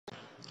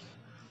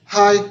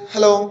Hi,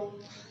 hello.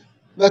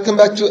 Welcome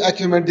back to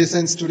Acumen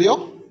Design Studio.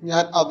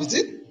 ഞാൻ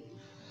അഭിജിത്ത്.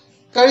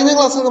 കഴിഞ്ഞ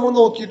ക്ലാസ്സിൽ നമ്മൾ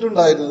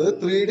നോക്കിയിട്ടുണ്ടായിരുന്നത്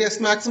 3ds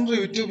Maxും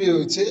Revit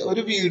ഉപയോഗിച്ച്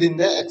ഒരു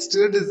വീടിന്റെ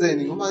എക്സ്റ്റീരിയർ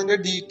ഡിസൈനിങ്ങും അതിന്റെ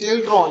ഡീറ്റെയിൽ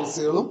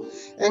ഡ്രോയിങ്സുകളും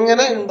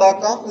എങ്ങനെ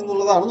ഉണ്ടാക്കാം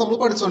എന്നുള്ളതാണ് നമ്മൾ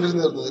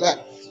പഠിച്ചുകൊണ്ടിരുന്നത് അല്ലേ?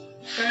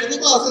 കഴിഞ്ഞ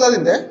ക്ലാസ്സിൽ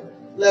അതിന്റെ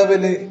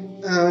ലെവല്,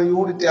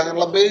 യൂണിറ്റ്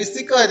അങ്ങനെയുള്ള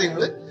ബേസിക്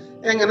കാര്യങ്ങൾ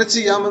എങ്ങനെ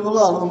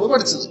ചെയ്യാമെന്നുള്ളതാണ് നമ്മൾ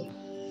പഠിച്ചത്.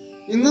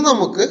 ഇന്ന്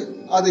നമുക്ക്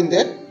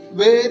അതിന്റെ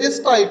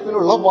വേരിയസ്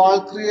ടൈപ്പിലുള്ള വാൾ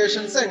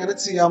ക്രിയേഷൻസ് എങ്ങനെ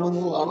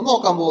ചെയ്യാമെന്നുള്ളതാണ്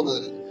നോക്കാൻ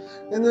പോകുന്നത്.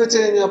 എന്ന് വെച്ച്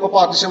കഴിഞ്ഞാൽ അപ്പൊ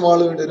പാർട്ടിഷൻ വാൾ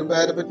വേണ്ടി വരും,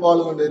 പാരപെറ്റ് വാൾ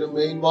വേണ്ടി വരും,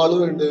 മെയിൻ വാൾ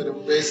വേണ്ടി വരും,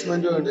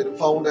 ബേസ്മെന്റ് വേണ്ടി വരും,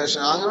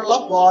 ഫൗണ്ടേഷൻ, അങ്ങനെയുള്ള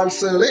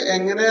വാൾസുകൾ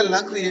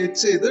എങ്ങനെയെല്ലാം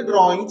ക്രിയേറ്റ് ചെയ്ത്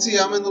ഡ്രോയിങ്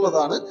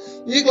ചെയ്യാമെന്നുള്ളതാണ്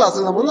ഈ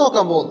ക്ലാസ്സിൽ നമ്മൾ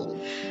നോക്കാൻ പോകുന്നത്.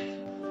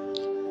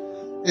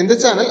 എന്റെ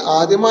ചാനൽ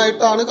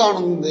ആദ്യമായിട്ടാണ്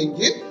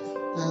കാണുന്നതെങ്കിൽ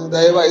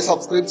ദയവായി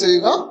സബ്സ്ക്രൈബ്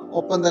ചെയ്യുക.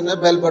 ഒപ്പം തന്നെ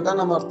ബെൽ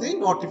ബട്ടൺ അമർത്തി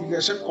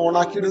നോട്ടിഫിക്കേഷൻ ഓൺ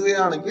ആക്കി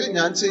ഇടുകയാണെങ്കിൽ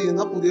ഞാൻ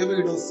ചെയ്യുന്ന പുതിയ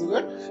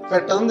വീഡിയോസുകൾ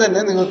പെട്ടെന്ന്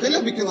തന്നെ നിങ്ങൾക്ക്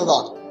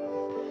ലഭിക്കുന്നതാണ്.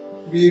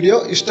 വീഡിയോ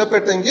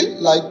ഇഷ്ടപ്പെട്ടെങ്കിൽ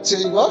ലൈക്ക്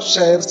ചെയ്യുക,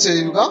 ഷെയർ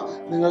ചെയ്യുക,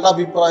 നിങ്ങളുടെ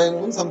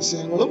അഭിപ്രായങ്ങളും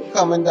സംശയങ്ങളും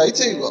കമന്റായി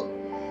ചെയ്യുക.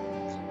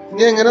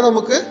 ഇനി എങ്ങനെ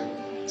നമുക്ക്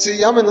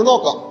ചെയ്യാമെന്ന്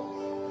നോക്കാം.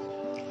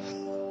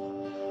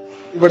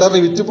 ഇവിടെ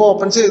റിവിറ്റ് ഇപ്പോൾ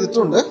ഓപ്പൺ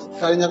ചെയ്തിട്ടുണ്ട്.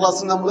 കഴിഞ്ഞ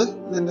ക്ലാസ്സിൽ നമ്മൾ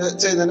ഇതിന്റെ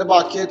ചെയ്തതിന്റെ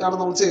ബാക്കിയായിട്ടാണ്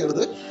നമ്മൾ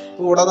ചെയ്യുന്നത്.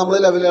 കൂടെ നമ്മൾ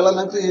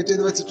ലെവലുകളെല്ലാം ക്രിയേറ്റ്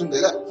ചെയ്ത് വെച്ചിട്ടുണ്ട്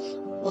അല്ലേ?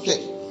 ഓക്കെ,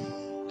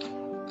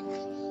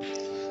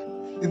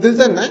 ഇതിൽ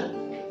തന്നെ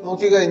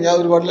നോക്കിക്കഴിഞ്ഞാൽ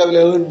ഒരുപാട്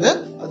ലെവലുകൾ ഉണ്ട്.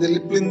 അതിൽ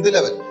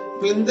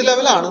പ്ലിന്ത്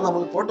ലെവലാണ്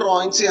നമ്മളിപ്പോൾ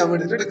ഡ്രോയിങ് ചെയ്യാൻ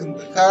വേണ്ടിയിട്ട്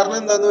എടുക്കുന്നത്. കാരണം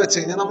എന്താന്ന് വെച്ച്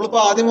കഴിഞ്ഞാൽ നമ്മളിപ്പോൾ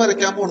ആദ്യം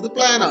വരയ്ക്കാൻ പോകുന്നത്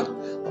പ്ലാൻ ആണ്.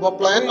 അപ്പൊ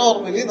പ്ലാൻ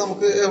നോർമലി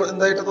നമുക്ക്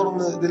എന്തായിട്ട്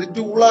തുടങ്ങുന്നത്, ഇതിൽ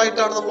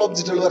ടൂളായിട്ടാണ് നമ്മൾ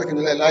ഒബ്ജക്റ്റുകൾ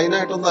വരയ്ക്കുന്നത് അല്ലെ,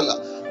 ലൈനായിട്ടൊന്നല്ല.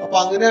 അപ്പൊ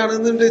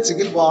അങ്ങനെയാണെന്നുണ്ട്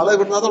വെച്ചെങ്കിൽ വാള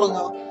എവിടുന്നാ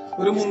തുടങ്ങുക?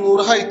 ഒരു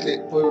 300 ഹൈറ്റില്.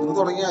 ഇപ്പൊ ഇവിടുന്ന്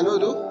തുടങ്ങിയാലും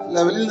ഒരു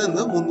ലെവലിൽ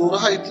നിന്ന്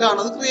 300 ഹൈറ്റിലാണ്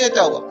അത്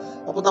ക്രിയേറ്റ് ആവുക.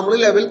 അപ്പൊ നമ്മൾ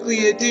ലെവൽ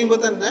ക്രിയേറ്റ്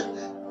ചെയ്യുമ്പോൾ തന്നെ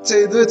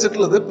ചെയ്തു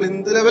വെച്ചിട്ടുള്ളത്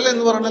പ്ലിന്ത് ലെവൽ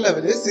എന്ന് പറയുന്ന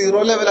ലെവല് 0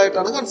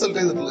 ലെവലായിട്ടാണ് കൺസൾട്ട്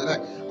ചെയ്തിട്ടുള്ളത് അല്ലെ.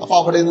 അപ്പൊ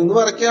അവിടെ നിന്ന്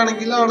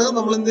വരയ്ക്കുകയാണെങ്കിലാണ്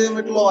നമ്മൾ എന്ത് ചെയ്യാൻ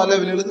പറ്റുള്ളൂ, ആ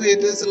ലെവലുകൾ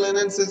ക്രിയേറ്റ്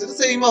ചെയ്തതിനനുസരിച്ചിട്ട്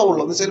സെയിം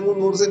ആവുള്ളൂ. എന്ന് വെച്ചാൽ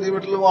 300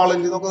 സെന്റിമീറ്ററിൽ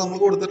വാളിന്റെ ഇതൊക്കെ നമ്മൾ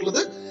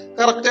കൊടുത്തിട്ടുള്ളത്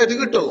കറക്റ്റ് ആയിട്ട്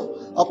കിട്ടുള്ളൂ.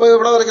 അപ്പൊ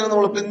എവിടെ വരയ്ക്കണം?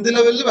 നമ്മൾ പ്ലിന്ത്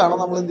ലെവലിൽ വേണം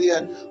നമ്മൾ എന്ത്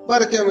ചെയ്യാൻ,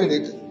 വരയ്ക്കാൻ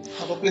വേണ്ടിയിട്ട്.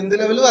 അപ്പൊ പ്ലിന്ത്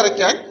ലെവൽ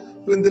വരയ്ക്കാൻ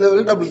പ്ലിന്ത്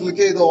ലെവൽ ഡബിൾ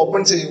ക്ലിക്ക് ചെയ്ത്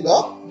ഓപ്പൺ ചെയ്യുക.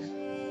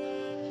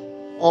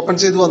 ഓപ്പൺ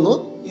ചെയ്ത് വന്നു.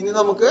 ഇനി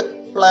നമുക്ക്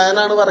പ്ലാൻ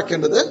ആണ്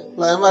വരയ്ക്കേണ്ടത്.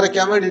 പ്ലാൻ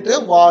വരയ്ക്കാൻ വേണ്ടിയിട്ട്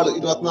വാള്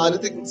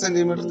 24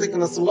 സെന്റിമീറ്റർ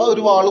തിക്നെസ് ഉള്ള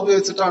ഒരു വാൾ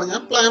ഉപയോഗിച്ചിട്ടാണ്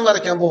ഞാൻ പ്ലാൻ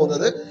വരയ്ക്കാൻ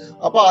പോകുന്നത്.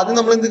 അപ്പൊ ആദ്യം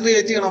നമ്മൾ എന്ത്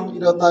ക്രിയേറ്റ് ചെയ്യണം?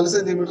 24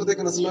 സെന്റിമീറ്റർ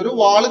തിക്നെസ് ഉള്ള ഒരു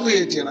വാൾ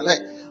ക്രിയേറ്റ് ചെയ്യണം അല്ലെ.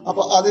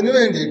 അപ്പൊ അതിന്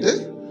വേണ്ടിയിട്ട്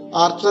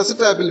ആർക്കിടെക്ചർ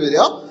ടാബിൽ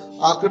വരിക.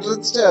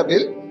 ആർക്കിടെക്ചർ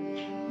ടാബിൽ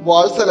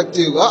വാൾ സെലക്ട്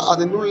ചെയ്യുക.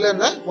 അതിൻ്റെ ഉള്ളിൽ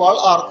തന്നെ വാൾ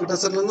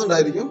ആർക്കിടെക്ചറിൽ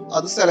നിന്നുണ്ടായിരിക്കും,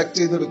 അത് സെലക്ട്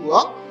ചെയ്തെടുക്കുക.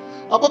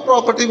 അപ്പൊ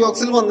പ്രോപ്പർട്ടി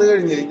ബോക്സിൽ വന്നു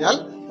കഴിഞ്ഞു കഴിഞ്ഞാൽ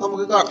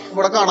നമുക്ക്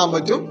ഇവിടെ കാണാൻ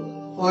പറ്റും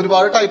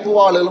ഒരുപാട് ടൈപ്പ്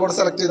വാളുകൾ ഇവിടെ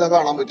സെലക്ട് ചെയ്താൽ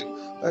കാണാൻ പറ്റും.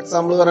 ഫോർ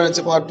എക്സാമ്പിൾ പറയാൻ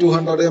വെച്ചാൽ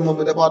 200 mm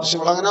പാർട്ടിഷൻ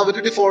വാൾ, അങ്ങനെ അവർ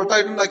ഡിഫോൾട്ട്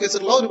ആയിട്ട് ഉണ്ടാക്കി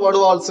വെച്ചിട്ടുള്ള ഒരുപാട്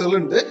വാൾസുകൾ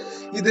ഉണ്ട്.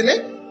 ഇതില്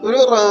ഒരു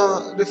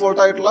ഡിഫോൾട്ട്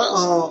ആയിട്ടുള്ള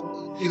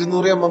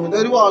 200 mm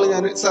ഒരു വാൾ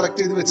ഞാൻ സെലക്ട്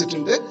ചെയ്ത്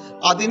വെച്ചിട്ടുണ്ട്.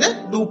 അതിനെ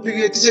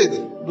ഡ്യൂപ്ലിക്കേറ്റ്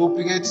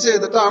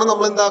ചെയ്തിട്ടാണ്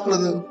നമ്മൾ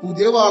എന്താക്കുന്നത്,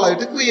 പുതിയ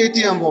വാളായിട്ട് ക്രിയേറ്റ്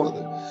ചെയ്യാൻ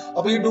പോകുന്നത്.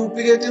 അപ്പൊ ഈ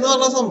ഡ്യൂപ്ലിക്കേറ്റ് എന്ന്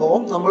പറഞ്ഞ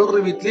സംഭവം നമ്മൾ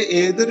റിവിറ്റില്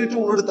ഏതൊരു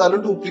ടൂൾ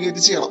എടുത്താലും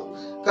ഡ്യൂപ്ലിക്കേറ്റ് ചെയ്യണം.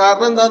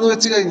 കാരണം എന്താന്ന്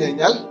വെച്ച് കഴിഞ്ഞു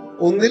കഴിഞ്ഞാൽ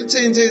ഒന്നിൽ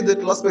ചേഞ്ച്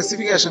ചെയ്തിട്ടുള്ള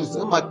സ്പെസിഫിക്കേഷൻസ്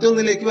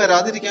മറ്റൊന്നിലേക്ക്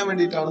വരാതിരിക്കാൻ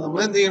വേണ്ടിയിട്ടാണ് നമ്മൾ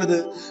എന്ത് ചെയ്യുന്നത്,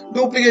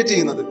 ഡ്യൂപ്ലിക്കേറ്റ്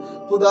ചെയ്യുന്നത്.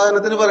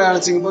 ഉദാഹരണത്തിന്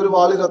പറയുകയാണെന്ന് വെച്ചാൽ ഒരു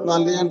വാൾ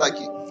 24 ഞാൻ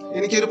ഉണ്ടാക്കി,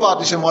 എനിക്കൊരു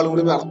പാർട്ടിഷൻ വാൾ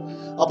കൂടി വേണം.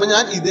 അപ്പൊ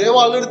ഞാൻ ഇതേ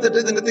വാൾ എടുത്തിട്ട്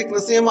ഇതിന്റെ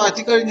തിക്നെസ് ഞാൻ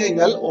മാറ്റി കഴിഞ്ഞു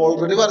കഴിഞ്ഞാൽ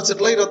ഓൾറെഡി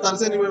വരച്ചിട്ടുള്ള 24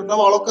 സെന്റിമീറ്ററിന്റെ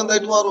വാളൊക്കെ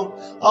എന്തായിട്ട് മാറും,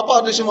 ആ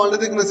പാർട്ടിഷൻ വാളിന്റെ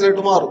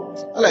തിക്നെസ്സിലായിട്ട് മാറും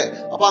അല്ലെ.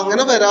 അപ്പൊ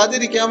അങ്ങനെ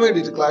വരാതിരിക്കാൻ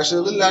വേണ്ടിയിട്ട്,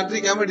 ക്ലാഷുകൾ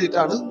ഇല്ലാണ്ടിരിക്കാൻ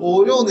വേണ്ടിയിട്ടാണ്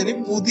ഓരോന്നിനും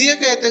പുതിയ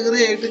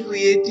കാറ്റഗറി ആയിട്ട്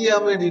ക്രിയേറ്റ്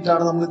ചെയ്യാൻ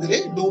വേണ്ടിയിട്ടാണ് നമ്മൾ ഇതിൽ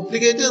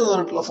ഡ്യൂപ്ലിക്കേറ്റ് എന്ന്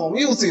പറഞ്ഞിട്ടുള്ള ഫോം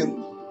യൂസ്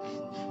ചെയ്യുന്നത്.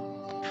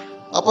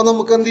 അപ്പൊ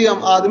നമുക്ക് എന്ത് ചെയ്യാം,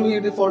 ആദ്യം ഈ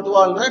ഡിഫോൾട്ട്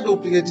വാളിനെ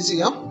ഡ്യൂപ്ലിക്കേറ്റ്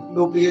ചെയ്യാം.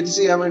 ഡ്യൂപ്ലിക്കേറ്റ്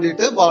ചെയ്യാൻ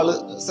വേണ്ടിയിട്ട് വാള്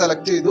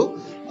സെലക്ട് ചെയ്തു.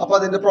 അപ്പൊ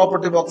അതിന്റെ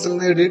പ്രോപ്പർട്ടി ബോക്സിൽ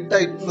നിന്ന് എഡിറ്റ്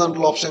ടൈപ്പ്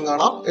എന്നുള്ള ഓപ്ഷൻ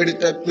കാണാം.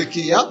 എഡിറ്റ് ടൈപ്പ് ക്ലിക്ക്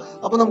ചെയ്യാം.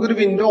 അപ്പൊ നമുക്കൊരു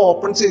വിൻഡോ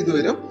ഓപ്പൺ ചെയ്തു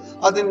വരും.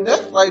 അതിന്റെ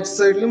റൈറ്റ്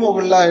സൈഡിൽ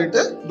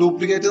മുകളിലായിട്ട്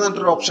ഡ്യൂപ്ലിക്കേറ്റ് എന്ന്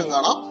പറഞ്ഞിട്ടൊരു ഓപ്ഷൻ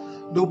കാണാം.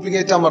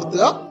 ഡ്യൂപ്ലിക്കേറ്റ്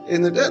അമർത്തുക.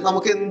 എന്നിട്ട്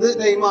നമുക്ക് എന്ത്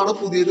നെയിമാണ്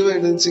പുതിയത്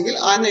വേണ്ടതെന്ന് വെച്ചെങ്കിൽ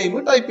ആ നെയിം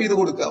ടൈപ്പ് ചെയ്ത്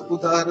കൊടുക്കുക.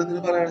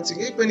 ഉദാഹരണത്തിന്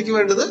പറയുകയാണെന്ന് ഇപ്പൊ എനിക്ക്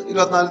വേണ്ടത്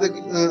 24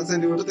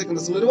 സെന്റിമീറ്റർ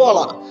തിക്നെസ് ഉള്ള ഒരു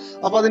വാളാണ്.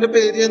 അപ്പൊ അതിന്റെ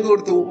പേര് എന്ത്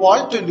കൊടുത്തു,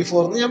 വാൾ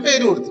 24 എന്ന് ഞാൻ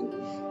പേര് കൊടുത്തു.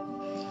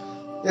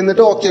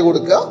 എന്നിട്ട് ഓക്കെ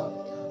കൊടുക്കുക.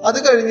 അത്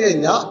കഴിഞ്ഞ്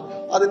കഴിഞ്ഞാൽ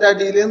അതിന്റെ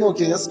അടിയിൽ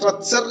നോക്കി കഴിഞ്ഞാൽ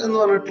സ്ട്രക്ചർ എന്ന്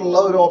പറഞ്ഞിട്ടുള്ള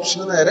ഒരു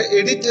ഓപ്ഷന് നേരെ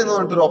എഡിറ്റ് എന്ന്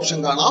പറഞ്ഞിട്ടൊരു ഓപ്ഷൻ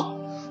കാണാം.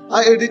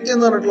 ആ എഡിറ്റ്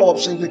എന്ന് പറഞ്ഞിട്ടുള്ള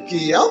ഓപ്ഷൻ ക്ലിക്ക്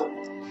ചെയ്യാം.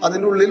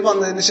 അതിന്റെ ഉള്ളിൽ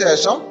വന്നതിന്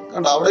ശേഷം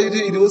കണ്ട അവിടെ ഒരു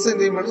 20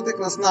 സെന്റിമീറ്റർ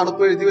തിക്നെസ് എന്നാണ്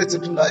ഇപ്പൊ എഴുതി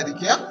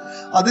വെച്ചിട്ടുണ്ടായിരിക്കുക.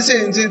 അത്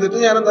ചേഞ്ച് ചെയ്തിട്ട്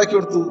ഞാൻ എന്താക്കി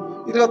കൊടുത്തു,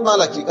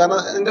 24 ആക്കി. കാരണം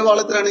എന്റെ വാൾ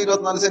എത്രയാണ്,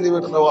 24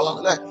 സെന്റിമീറ്ററിന്റെ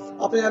വാളാണ് അല്ലെ.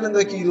 അപ്പൊ ഞാൻ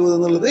എന്താക്കി 20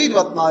 എന്നുള്ളത്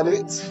 24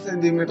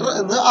 സെന്റിമീറ്റർ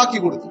എന്ന്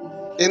ആക്കി കൊടുത്തു.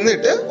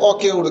 എന്നിട്ട്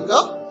ഓക്കെ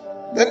കൊടുക്കുക.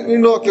 ദെൻ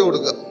വീണ്ടും ഓക്കെ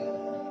കൊടുക്കുക.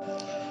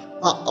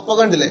 അപ്പൊ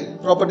കണ്ടില്ലേ,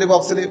 പ്രോപ്പർട്ടി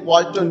ബോക്സിൽ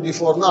വാൾ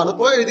 24 എന്നാണ്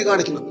ഇപ്പൊ എഴുതി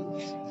കാണിക്കുന്നത്.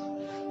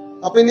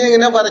 അപ്പൊ ഇനി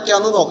എങ്ങനെ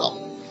വരയ്ക്കാന്ന് നോക്കാം.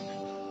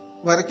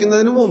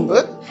 വരയ്ക്കുന്നതിന് മുമ്പ്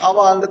ആ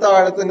വാളിന്റെ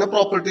താഴെ തന്നെ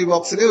പ്രോപ്പർട്ടി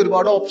ബോക്സിൽ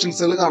ഒരുപാട്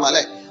ഓപ്ഷൻസുകൾ കാണാം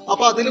അല്ലെ.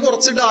 അപ്പൊ അതിൽ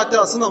കുറച്ച്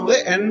ഡാറ്റാസ് നമ്മൾ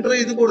എൻറ്റർ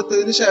ചെയ്ത്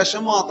കൊടുത്തതിന്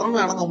ശേഷം മാത്രം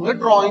വേണം നമ്മൾ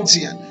ഡ്രോയിങ്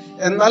ചെയ്യാൻ.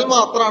 എന്നാൽ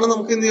മാത്രമാണ്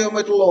നമുക്ക് എന്ത് ചെയ്യാൻ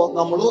പറ്റുള്ളൂ,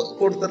 നമ്മൾ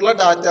കൊടുത്തിട്ടുള്ള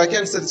ഡാറ്റയ്ക്ക്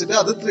അനുസരിച്ചിട്ട്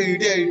അത്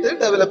 3D ആയിട്ട്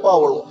ഡെവലപ്പ്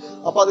ആവുള്ളൂ.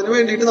 അപ്പൊ അതിന്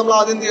വേണ്ടിയിട്ട് നമ്മൾ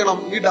ആദ്യം എന്ത് ചെയ്യണം,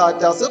 ഈ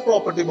ഡാറ്റാസ്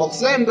പ്രോപ്പർട്ടി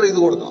ബോക്സിൽ എൻറ്റർ ചെയ്ത്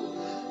കൊടുക്കണം.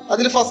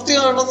 അതിൽ ഫസ്റ്റ്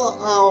കാണുന്ന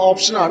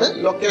ഓപ്ഷനാണ്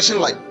ലൊക്കേഷൻ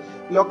ലൈൻ.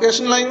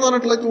 ലൊക്കേഷൻ ലൈൻ എന്ന്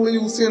പറഞ്ഞിട്ടുള്ള ടൂൾ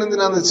യൂസ് ചെയ്യണം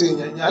എന്തിനാന്ന് വെച്ച്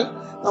കഴിഞ്ഞാൽ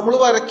നമ്മൾ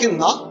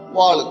വരയ്ക്കുന്ന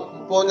വാള്,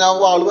 ഇപ്പോൾ ഞാൻ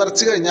വാൾ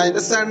വരച്ചു കഴിഞ്ഞാൽ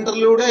അതിന്റെ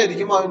സെന്ററിലൂടെ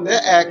ആയിരിക്കും അതിന്റെ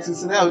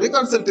ആക്സിസിനെ അവർ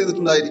കൺസൾട്ട്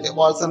ചെയ്തിട്ടുണ്ടായിരിക്കും.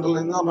 വാൾ സെന്റർ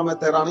ലൈൻ എന്ന് പറഞ്ഞ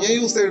മെത്തേഡാണ് ഞാൻ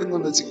യൂസ്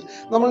ചെയ്യുന്നത് വെച്ചെങ്കിൽ,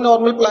 നമ്മൾ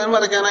നോർമൽ പ്ലാൻ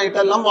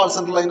വരയ്ക്കാനായിട്ടെല്ലാം വാൾ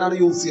സെന്റർ ലൈൻ ആണ്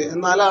യൂസ് ചെയ്യുക.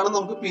 എന്നാലാണ്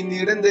നമുക്ക്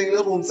പിന്നീട്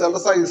എന്തെങ്കിലും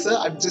റൂംസുകളുടെ സൈസ്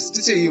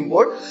അഡ്ജസ്റ്റ്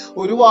ചെയ്യുമ്പോൾ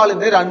ഒരു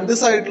വാളിന്റെ രണ്ട്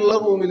സൈഡിലുള്ള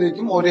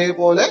റൂമിലേക്കും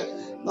ഒരേപോലെ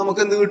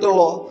നമുക്ക് എന്ത്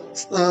കിട്ടുള്ളൂ,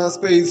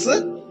 സ്പേസ്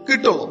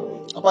കിട്ടുള്ളൂ.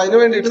 അപ്പൊ അതിന്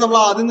വേണ്ടിയിട്ട് നമ്മൾ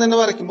ആദ്യം തന്നെ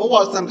വരയ്ക്കുമ്പോൾ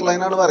വാൾ സെന്റർ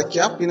ലൈൻ ആണ്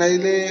വരയ്ക്കുക. പിന്നെ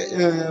അതിൽ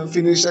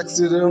ഫിനിഷ്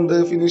എക്സ്റ്റീരിയർ ഉണ്ട്,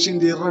 ഫിനിഷ്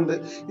ഇന്റീരിയർ ഉണ്ട്.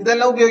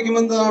 ഇതെല്ലാം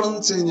ഉപയോഗിക്കുമ്പോൾ എന്താണെന്ന്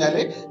വെച്ച്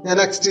കഴിഞ്ഞാല് ഞാൻ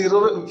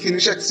എക്സ്റ്റീരിയർ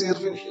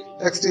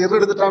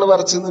എടുത്തിട്ടാണ്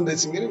വരച്ചതെന്ന്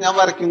വെച്ചെങ്കിൽ ഞാൻ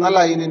വരയ്ക്കുന്ന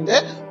ലൈനിന്റെ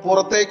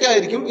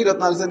പുറത്തേക്കായിരിക്കും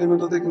 24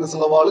 സെന്റിമീറ്റർ തിക്നെസ്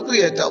ഉള്ള വാൾ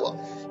ക്രിയേറ്റ് ആവുക.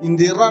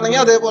 ഇന്റീരിയർ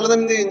ആണെങ്കിൽ അതേപോലെ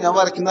തന്നെ എന്ത് ചെയ്യും, ഞാൻ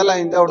വരയ്ക്കുന്ന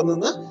ലൈനിന്റെ അവിടെ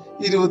നിന്ന്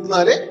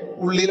 24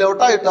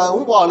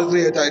 ഉള്ളിലോട്ടായിട്ടാവും വാൾ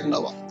ക്രിയേറ്റ്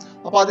ആയിട്ടുണ്ടാവുക.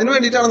 അപ്പൊ അതിന്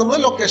വേണ്ടിയിട്ടാണ് നമ്മൾ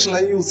ലൊക്കേഷൻ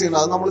ലൈൻ യൂസ്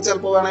ചെയ്യുന്നത്. അത് നമ്മൾ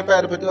ചിലപ്പോൾ വേണമെങ്കിൽ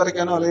പാരപ്പറ്റ്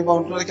വരയ്ക്കാനോ അല്ലെങ്കിൽ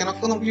ബൗണ്ടറി വരയ്ക്കാനോ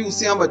ഒക്കെ നമുക്ക് യൂസ്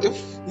ചെയ്യാൻ പറ്റും.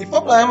 ഇപ്പൊ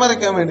പ്ലാൻ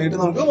വരയ്ക്കാൻ വേണ്ടിയിട്ട്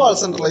നമുക്ക് വാൾ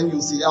സെന്റർ ലൈൻ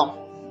യൂസ് ചെയ്യാം.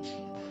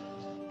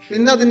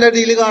 പിന്നെ അതിന്റെ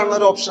അടിയിൽ കാണുന്ന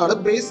ഒരു ഓപ്ഷനാണ്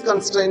ബേസ്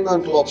കൺസ്ട്രെയിൻ എന്ന്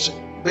പറഞ്ഞിട്ടുള്ള ഓപ്ഷൻ.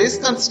 ബേസ്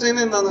കൺസ്ട്രെയിൻ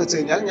എന്താന്ന് വെച്ച്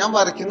കഴിഞ്ഞാൽ ഞാൻ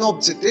വരയ്ക്കുന്ന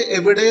ഒബ്ജക്റ്റ്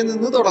എവിടെ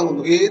നിന്ന്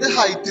തുടങ്ങുന്നു, ഏത്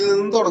ഹൈറ്റിൽ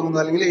നിന്ന് തുടങ്ങുന്നു,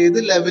 അല്ലെങ്കിൽ ഏത്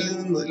ലെവലിൽ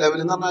നിന്ന്, ലെവൽ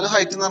എന്ന് പറഞ്ഞാൽ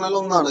ഹൈറ്റ് എന്ന് പറഞ്ഞാൽ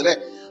ഒന്നാണ് അല്ലെ,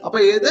 അപ്പൊ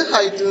ഏത്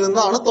ഹൈറ്റിൽ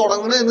നിന്നാണ്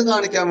തുടങ്ങുന്നത് എന്ന്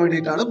കാണിക്കാൻ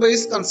വേണ്ടിയിട്ടാണ്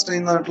ബേസ് കൺസ്ട്രെയിൻ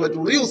എന്ന് പറഞ്ഞിട്ടുള്ള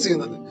ടൂൾ യൂസ്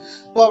ചെയ്യുന്നത്.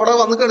 അപ്പൊ അവിടെ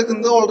വന്ന്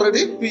കിടക്കുന്നത്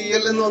ഓൾറെഡി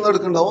PL എന്ന് വന്ന്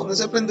എടുക്കുന്നുണ്ടാവും, എന്ന്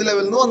വെച്ചാൽ പ്ലിന്ത്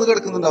ലെവലിൽ നിന്ന് വന്ന്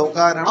കിടക്കുന്നുണ്ടാവും.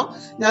 കാരണം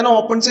ഞാൻ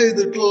ഓപ്പൺ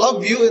ചെയ്തിട്ടുള്ള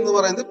വ്യൂ എന്ന്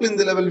പറയുന്നത്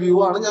പ്ലിന്ത് ലെവൽ വ്യൂ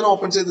ആണ് ഞാൻ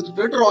ഓപ്പൺ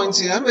ചെയ്തിട്ട് ഡ്രോയിങ്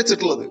ചെയ്യാൻ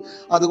വെച്ചിട്ടുള്ളത്.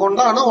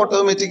 അതുകൊണ്ടാണ്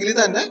ഓട്ടോമാറ്റിക്കലി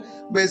തന്നെ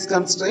ബേസ്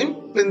കൺസ്ട്രെയിൻ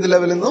പ്ലിന്ത്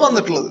ലെവലിൽ നിന്ന്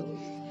വന്നിട്ടുള്ളത്.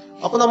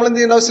 അപ്പൊ നമ്മൾ എന്ത്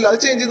ചെയ്യേണ്ട ആവശ്യമില്ല, അത്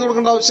ചേഞ്ച് ചെയ്ത്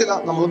കൊടുക്കേണ്ട ആവശ്യമില്ല.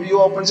 നമ്മൾ വ്യൂ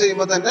ഓപ്പൺ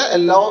ചെയ്യുമ്പോൾ തന്നെ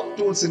എല്ലാ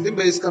ടൂൾസിന്റെയും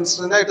ബേസ്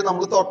കൺസ്ട്രെയിൻ ആയിട്ട്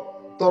നമ്മൾ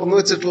തുറന്നു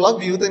വെച്ചിട്ടുള്ള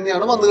വ്യൂ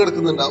തന്നെയാണ് വന്ന്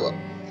കിടക്കുന്നുണ്ടാവുക.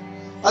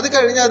 അത്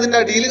കഴിഞ്ഞ് അതിന്റെ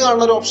അടിയിൽ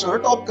കാണുന്ന ഒരു ഓപ്ഷനാണ്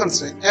ടോപ്പ്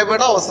കൺസ്ട്രെയിൻ.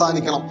 എവിടെ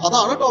അവസാനിക്കണം,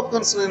 അതാണ് ടോപ്പ്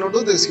കൺസ്ട്രെയിനോട്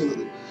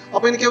ഉദ്ദേശിക്കുന്നത്.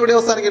 അപ്പൊ എനിക്ക് എവിടെ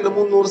അവസാനിക്കേണ്ടത്,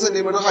 300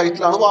 സെന്റിമീറ്റർ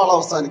ഹൈറ്റിലാണ് വാൾ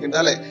അവസാനിക്കേണ്ടത്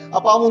അല്ലെ.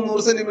 അപ്പൊ ആ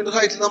 300 സെന്റിമീറ്റർ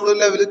ഹൈറ്റിൽ നമ്മൾ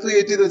ലെവൽ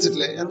ക്രിയേറ്റ് ചെയ്ത്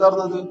വെച്ചിട്ടില്ലേ,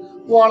 എന്തായിരുന്നത്,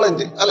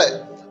 വാളന്റ് അല്ലെ.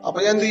 അപ്പൊ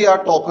ഞാൻ എന്ത് ചെയ്യാം,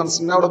 ടോപ്പ്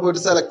കൺസ്ട്രെയിൻ അവിടെ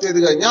പോയിട്ട് സെലക്ട് ചെയ്ത്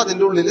കഴിഞ്ഞാൽ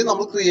അതിന്റെ ഉള്ളിൽ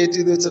നമ്മൾ ക്രിയേറ്റ്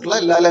ചെയ്ത് വെച്ചിട്ടുള്ള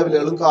എല്ലാ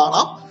ലെവലുകളും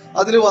കാണാം.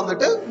 അതിൽ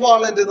വന്നിട്ട്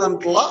വാളന്റ് എന്ന്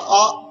പറഞ്ഞിട്ടുള്ള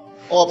ആ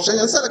ഓപ്ഷൻ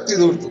ഞാൻ സെലക്ട്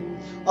ചെയ്ത് കൊടുത്തു.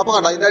 അപ്പൊ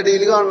കണ്ട അതിന്റെ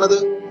അടിയിൽ കാണുന്നത്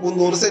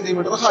 300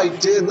 സെന്റിമീറ്റർ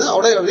ഹൈറ്റ് എന്ന്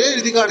അവിടെ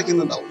എഴുതി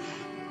കാണിക്കുന്നുണ്ടാവും.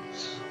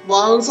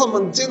 വാളിനെ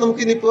സംബന്ധിച്ച്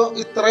നമുക്ക് ഇനിയിപ്പോ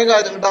ഇത്രയും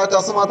കാര്യം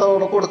ഡാറ്റാസ് മാത്രം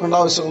അവിടെ കൊടുക്കേണ്ട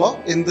ആവശ്യമുള്ളൂ.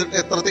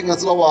 എത്ര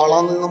തിക്നെസ്സുള്ള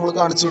വാളാന്ന് നമ്മൾ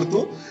കാണിച്ചു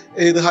കൊടുത്തു,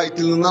 ഏത്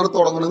ഹൈറ്റിൽ നിന്നാണ്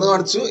തുടങ്ങുന്നത്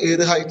കാണിച്ചു,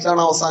 ഏത്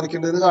ഹൈറ്റിലാണ്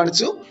അവസാനിക്കേണ്ടതെന്ന്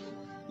കാണിച്ചു.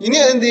 ഇനി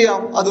എന്ത്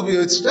ചെയ്യാം, അത്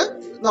ഉപയോഗിച്ചിട്ട്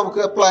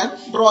നമുക്ക് പ്ലാൻ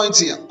ഡ്രോയിങ്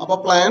ചെയ്യാം. അപ്പൊ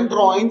പ്ലാൻ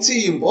ഡ്രോയിങ്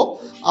ചെയ്യുമ്പോൾ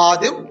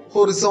ആദ്യം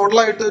ഹൊറിസോണ്ടൽ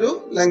ആയിട്ടൊരു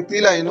ലെങ്തി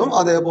ലൈനും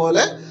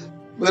അതേപോലെ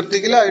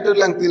വെർട്ടിക്കൽ ആയിട്ട് ഒരു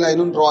ലെങ്തി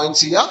ലൈനും ഡ്രോയിങ്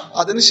ചെയ്യുക.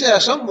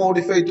 അതിനുശേഷം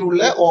മോഡിഫൈ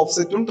ടൂളിലെ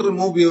ഓഫ്സെറ്റും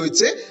ട്രിമും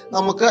ഉപയോഗിച്ച്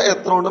നമുക്ക്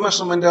എത്ര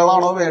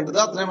മെഷർമെന്റുകളാണോ വേണ്ടത്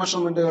അത്രയും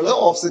മെഷർമെന്റുകൾ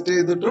ഓഫ്സെറ്റ്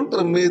ചെയ്തിട്ടും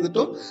ട്രിം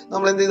ചെയ്തിട്ടും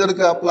നമ്മൾ എന്ത്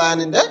ചെയ്തെടുക്കുക,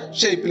 പ്ലാനിന്റെ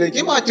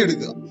ഷേപ്പിലേക്ക്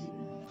മാറ്റിയെടുക്കുക.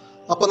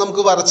 അപ്പൊ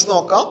നമുക്ക് വരച്ച്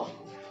നോക്കാം.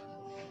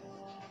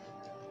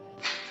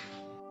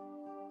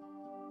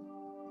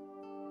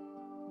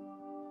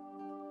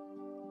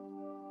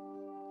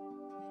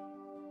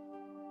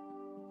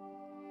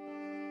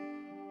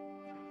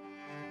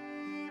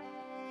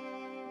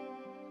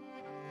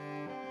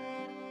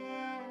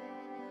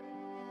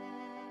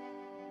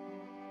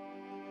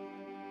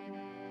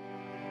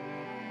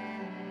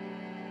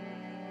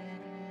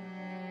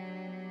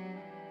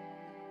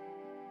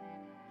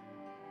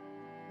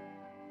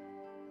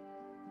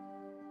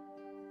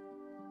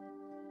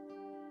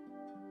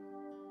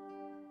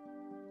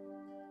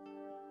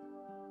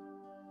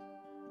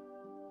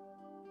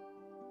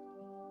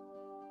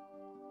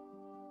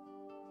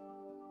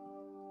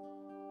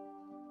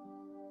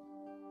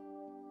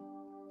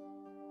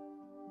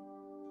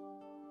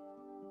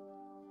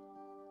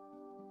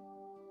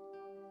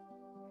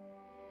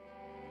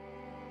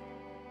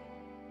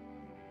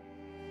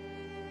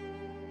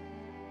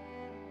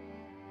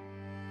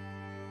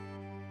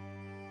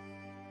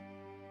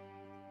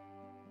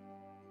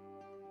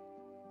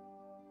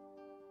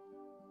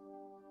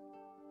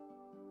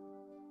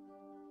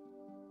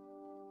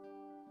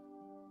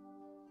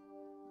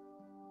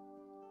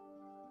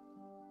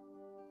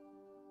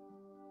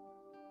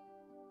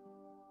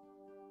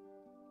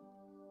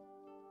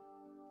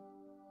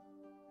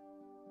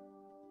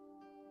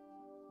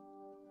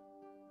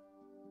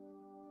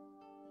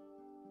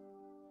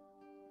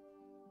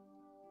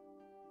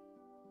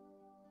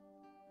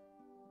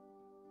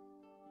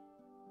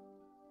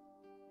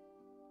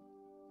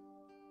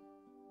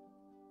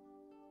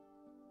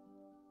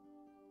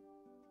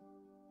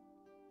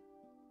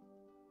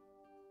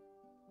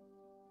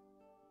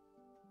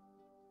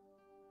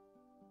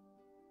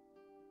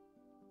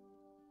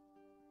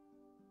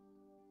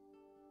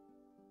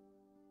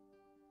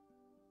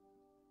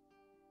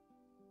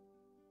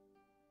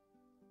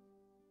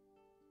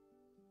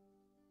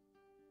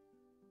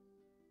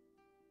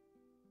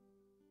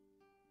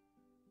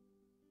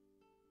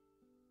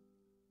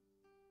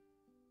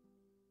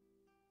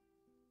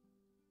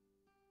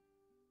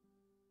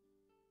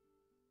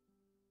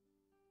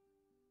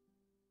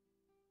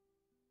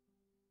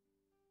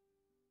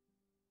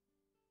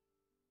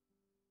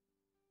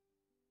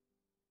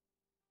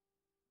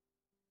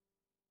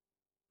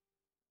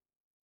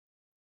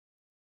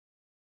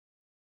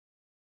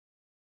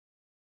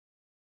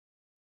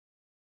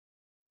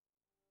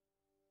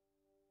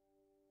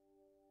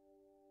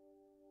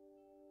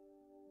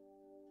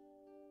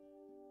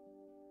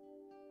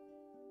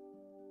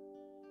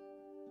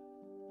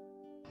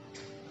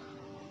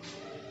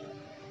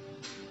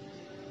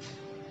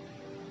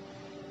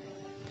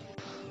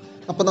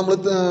 അപ്പോൾ നമ്മൾ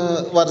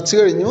വരച്ച്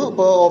കഴിഞ്ഞു.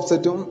 അപ്പോൾ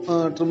ഓഫ്സെറ്റും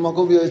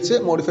ട്രിമ്മൊക്കെ ഉപയോഗിച്ച്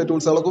മോഡിഫൈ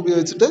ടൂൾസുകളൊക്കെ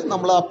ഉപയോഗിച്ചിട്ട്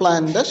നമ്മൾ ആ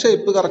പ്ലാനിൻ്റെ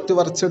ഷേപ്പ് കറക്റ്റ്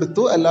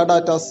വരച്ചെടുത്തു. എല്ലാ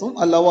ഡാറ്റാസും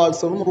എല്ലാ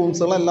വാൾസുകളും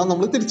റൂംസുകളും എല്ലാം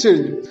നമ്മൾ തിരിച്ചു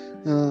കഴിഞ്ഞു.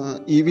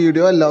 ഈ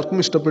വീഡിയോ എല്ലാവർക്കും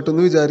ഇഷ്ടപ്പെട്ടു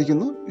എന്ന്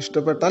വിചാരിക്കുന്നു.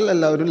 ഇഷ്ടപ്പെട്ടാൽ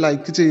എല്ലാവരും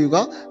ലൈക്ക് ചെയ്യുക.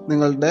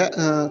 നിങ്ങളുടെ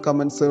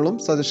കമൻസുകളും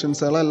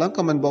സജഷൻസുകളും എല്ലാം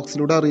കമൻറ്റ്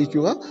ബോക്സിലൂടെ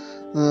അറിയിക്കുക.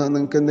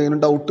 നിങ്ങൾക്ക് എന്തെങ്കിലും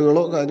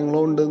ഡൗട്ടുകളോ കാര്യങ്ങളോ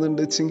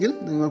ഉണ്ടെന്നുണ്ടെങ്കിൽ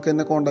നിങ്ങൾക്ക്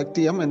എന്നെ കോൺടാക്ട്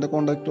ചെയ്യാം. എൻ്റെ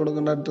കോൺടാക്ട്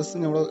കൊടുക്കേണ്ട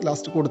അഡ്രസ്സ് ഞാൻ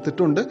ലാസ്റ്റ്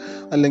കൊടുത്തിട്ടുണ്ട്.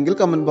 അല്ലെങ്കിൽ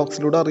കമൻറ്റ്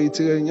ബോക്സിലൂടെ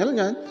അറിയിച്ചു കഴിഞ്ഞാൽ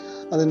ഞാൻ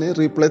അതിന്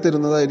റീപ്ലൈ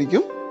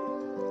തരുന്നതായിരിക്കും.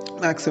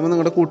 മാക്സിമം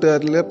നിങ്ങളുടെ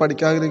കൂട്ടുകാരിൽ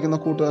പഠിക്കാൻ ആഗ്രഹിക്കുന്ന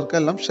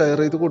കൂട്ടുകാർക്കെല്ലാം ഷെയർ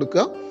ചെയ്ത്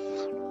കൊടുക്കുക.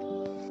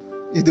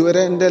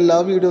 ഇതുവരെ എൻ്റെ എല്ലാ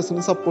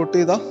വീഡിയോസിനും സപ്പോർട്ട്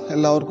ചെയ്ത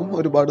എല്ലാവർക്കും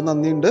ഒരുപാട്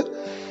നന്ദിയുണ്ട്.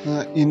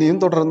 ഇനിയും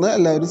തുടർന്ന്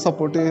എല്ലാവരും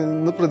സപ്പോർട്ട്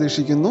ചെയ്യുമെന്ന്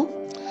പ്രതീക്ഷിക്കുന്നു.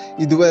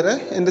 ഇതുവരെ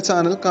എൻ്റെ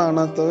ചാനൽ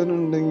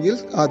കാണാത്തവരുണ്ടെങ്കിൽ,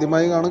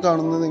 ആദ്യമായി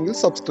കാണുന്നതെങ്കിൽ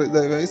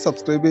ദയവായി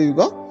സബ്സ്ക്രൈബ്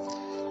ചെയ്യുക.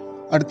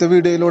 അടുത്ത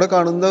വീഡിയോയിലൂടെ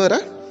കാണുന്നവരെ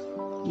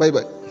ബൈ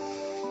ബൈ.